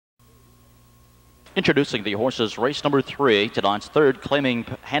Introducing the horses, race number 3, tonight's third, claiming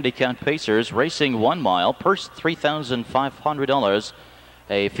handicap pacers, racing 1 mile, purse $3,500,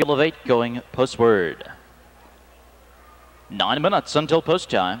 a field of 8 going postward. 9 minutes until post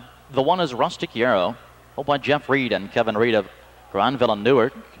time. The 1 is Rustic Yarrow, owned by Jeff Reed and Kevin Reed of Granville and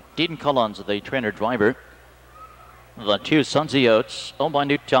Newark. Dean Collins, the trainer driver. The 2, Sunzy Oates, owned by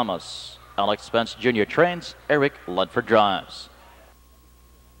Newt Thomas. Alex Spence Jr. trains, Eric Ledford drives.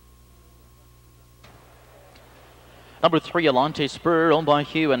 Number 3, Alante Spur, owned by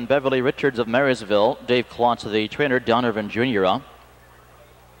Hugh and Beverly Richards of Marysville. Dave Klotz, the trainer, Donovan Jr.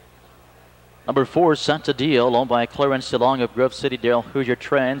 Number 4, Santa Deal, owned by Clarence DeLong of Grove City. Dale Hoosier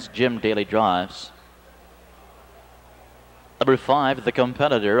trains, Jim Daly drives. Number 5, The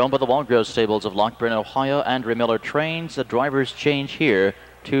Competitor, owned by the Walgrove Stables of Lockburn, Ohio. Andrew Miller trains. The drivers change here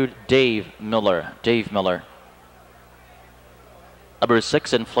to Dave Miller. Number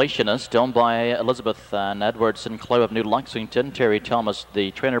 6, Inflationist, owned by Elizabeth and Edward Sinclair of New Lexington. Terry Thomas,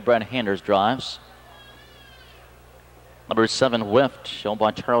 the trainer, Brad Handers drives. Number 7, Whiffed, owned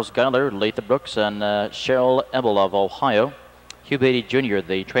by Charles Geiler, Latha Brooks, and Cheryl Ebel of Ohio. Hugh Beatty Jr.,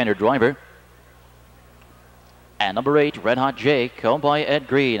 the trainer driver. And number 8, Red Hot Jake, owned by Ed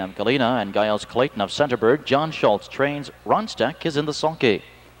Green of Galena and Giles Clayton of Centerburg. John Schultz trains. Ron Stack is in the sulky.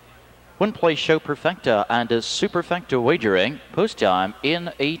 Win Play Show Perfecta and Superfecta wagering. Post time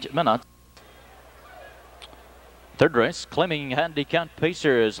in 8 minutes. Third race, claiming handicap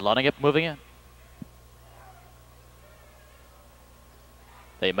pacers, lining up, moving in.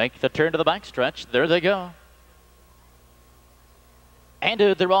 They make the turn to the backstretch. There they go. And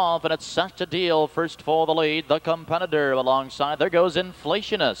they're off, and it's Santa Deal first for the lead. The Competitor alongside. There goes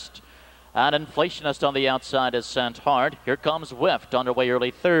Inflationist. And Inflationist on the outside is sent hard. Here comes Whiffed, underway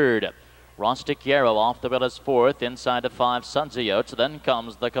early third. Rustic Yarrow off the wheel is fourth. Inside to 5, Sunzy Oates. Then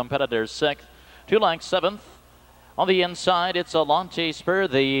comes the Competitor sixth. 2 lengths seventh. On the inside, it's Alante Spur.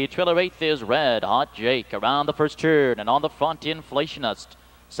 The trailer eighth is Red Hot Jake around the first turn. And on the front, Inflationist.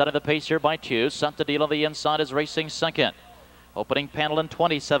 Setting the pace here by 2. Santa Deal on the inside is racing second. Opening panel in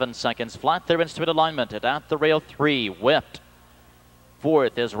 27 seconds. Flat there in straight alignment. At the rail 3, Whipped.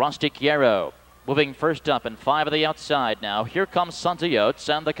 Fourth is Rustic Yarrow. Moving first up and 5 of the outside now. Here comes Sunzy Oates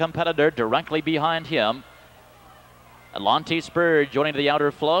and the Competitor directly behind him. Alante Spur joining the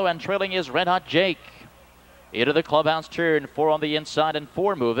outer flow, and trailing is Red Hot Jake. Into the clubhouse turn, 4 on the inside and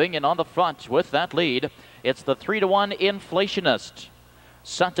 4 moving, and on the front with that lead, it's the 3-1 Inflationist.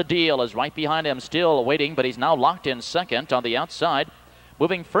 Santa Deal is right behind him, still waiting, but he's now locked in second on the outside.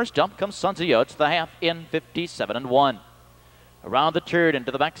 Moving first up comes Sunzy Oates, the half in 57-1. Around the turn,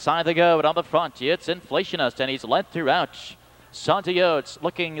 into the backside they go, and on the front, it's Inflationist, and he's led throughout. Sunzy Oates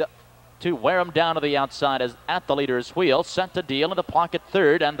looking to wear him down to the outside as at the leader's wheel. Santa Deal in the pocket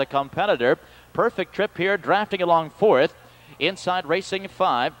third, and the Competitor. Perfect trip here, drafting along fourth. Inside racing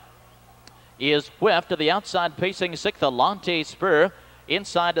 5 is Whiff, to the outside pacing sixth, Alante Spur.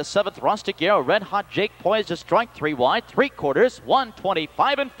 Inside the 7th, Rustic Yarrow. Red Hot Jake poised to strike 3 wide, 3/4,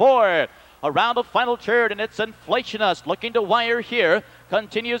 125-4. Around the final turn, and it's Inflationist looking to wire here.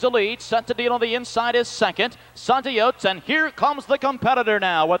 Continues the lead. Santa Deal on the inside is second. Sunzy Oates, and here comes the Competitor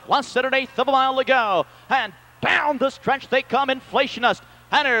now with less than 1/8 of a mile to go. And down the stretch they come, Inflationist.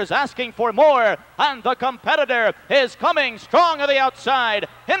 Hanners asking for more, and the Competitor is coming strong on the outside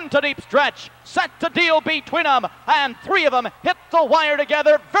into deep stretch. Santa Deal between them, and 3 of them hit the wire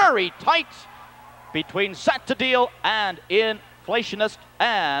together. Very tight between Santa Deal and Inflationist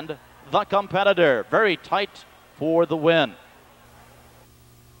and the Competitor. Very tight for the win.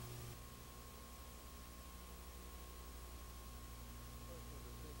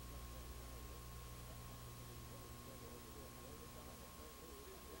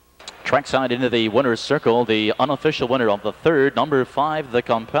 Trackside into the winner's circle, the unofficial winner of the third, number 5, the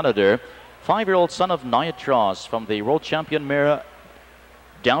Competitor. 5-year-old son of Niatros from the world champion mare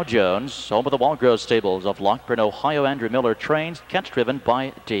Dow Jones, home of the Walgrove Stables of Lockburn, Ohio. Andrew Miller trains, catch driven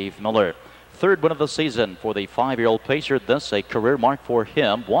by Dave Miller. Third win of the season for the 5-year-old pacer. This a career mark for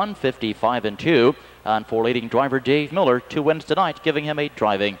him, 155-2. And for leading driver Dave Miller, 2 wins tonight, giving him a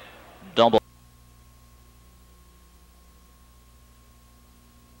driving double.